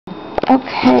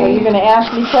Okay. So you're going to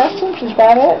ask me questions? Is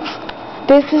that it?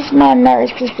 This is my nurse.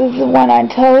 This is the one I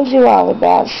told you all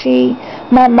about.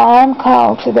 My mom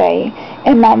called today,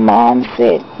 and my mom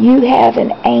said, you have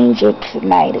an angel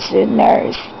tonight as your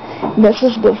nurse. This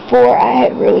was before I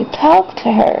had really talked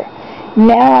to her.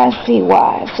 Now I see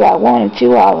why. So I wanted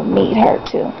you all to meet her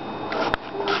too.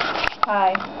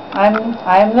 Hi,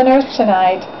 I'm the nurse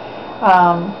tonight,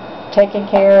 taking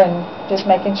care and just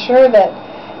making sure that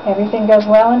everything goes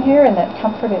well in here and that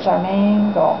comfort is our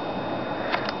main goal.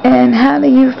 And how do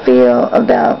you feel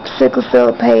about sickle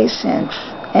cell patients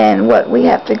and what we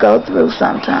have to go through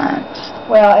sometimes?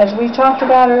 Well, as we talked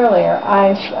about earlier,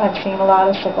 I've seen a lot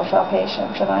of sickle cell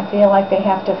patients, and I feel like they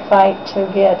have to fight to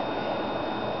get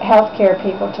healthcare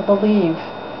people to believe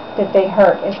that they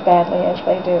hurt as badly as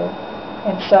they do.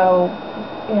 And so,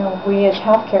 we as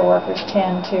healthcare workers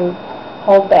tend to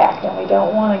hold back, and we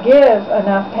don't want to give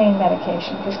enough pain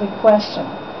medication because we question,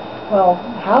 well,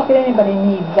 how could anybody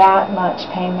need that much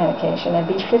pain medication and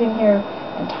be sitting here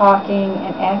and talking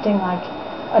and acting like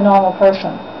a normal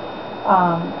person?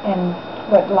 And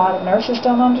what a lot of nurses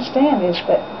don't understand is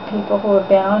that people who have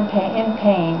been in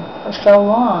pain for so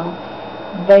long,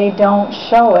 they don't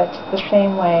show it the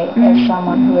same way as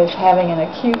someone who is having an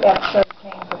acute episode of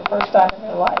pain for the first time in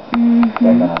their life.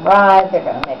 They're going to writhe, they're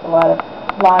going to make a lot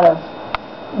of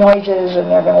noises,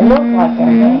 and they're going to look like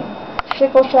they're in pain.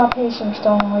 Sickle cell patients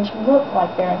don't always look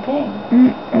like they're in pain.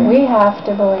 We have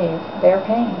to believe their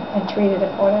pain and treat it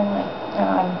accordingly.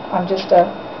 And I'm just a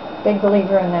big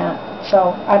believer in that.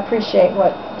 So I appreciate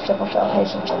what sickle cell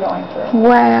patients are going through.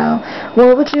 Wow.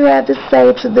 What would you have to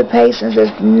say to the patients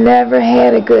that's never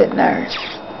had a good nurse?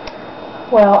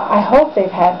 Well, I hope they've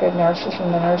had good nurses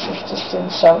and the nurses just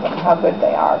didn't show them how good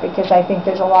they are, because I think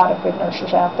there's a lot of good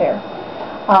nurses out there.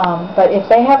 But if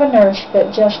they have a nurse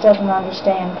that just doesn't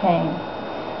understand pain,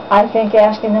 I think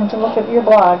asking them to look at your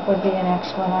blog would be an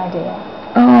excellent idea.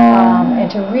 And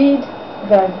to read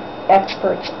the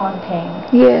experts on pain.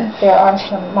 Yes. There are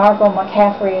some. Margot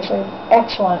McCaffrey is an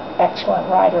excellent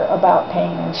writer about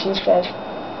pain, and she says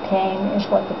pain is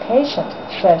what the patient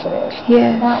says it is,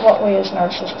 not what we as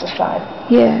nurses decide.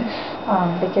 Yes.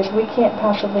 Because we can't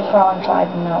possibly crawl inside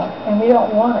and know, and we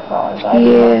don't want to crawl inside.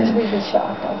 Yes. We'd be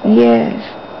shocked, I think. Yes.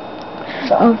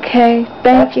 So, okay.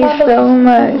 Thank you so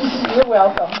much. You're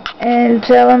welcome. And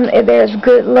tell them if there's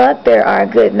good luck, there are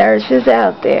good nurses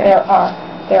out there.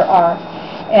 There are.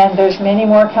 And there's many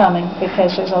more coming,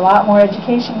 because there's a lot more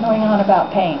education going on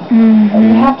about pain. And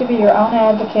you have to be your own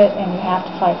advocate, and you have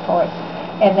to fight for it.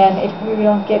 And then if you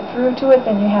don't get through to it,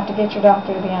 then you have to get your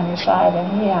doctor to be on your side, and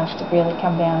he has to really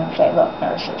come down and say, look,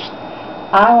 nurses,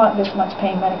 I want this much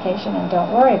pain medication, and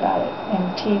don't worry about it, and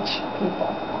teach people.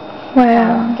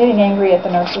 Wow. Getting angry at the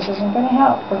nurses isn't going to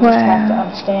help. We just have to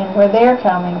understand where they're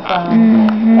coming from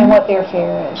and what their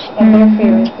fear is. And their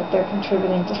fear is that they're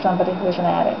contributing to somebody who is an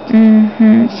addict.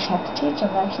 We just have to teach them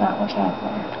that's not what's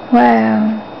happening.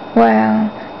 Wow.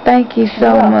 Wow. Thank you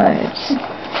so much.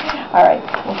 All right.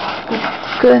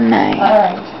 Good night. All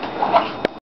right.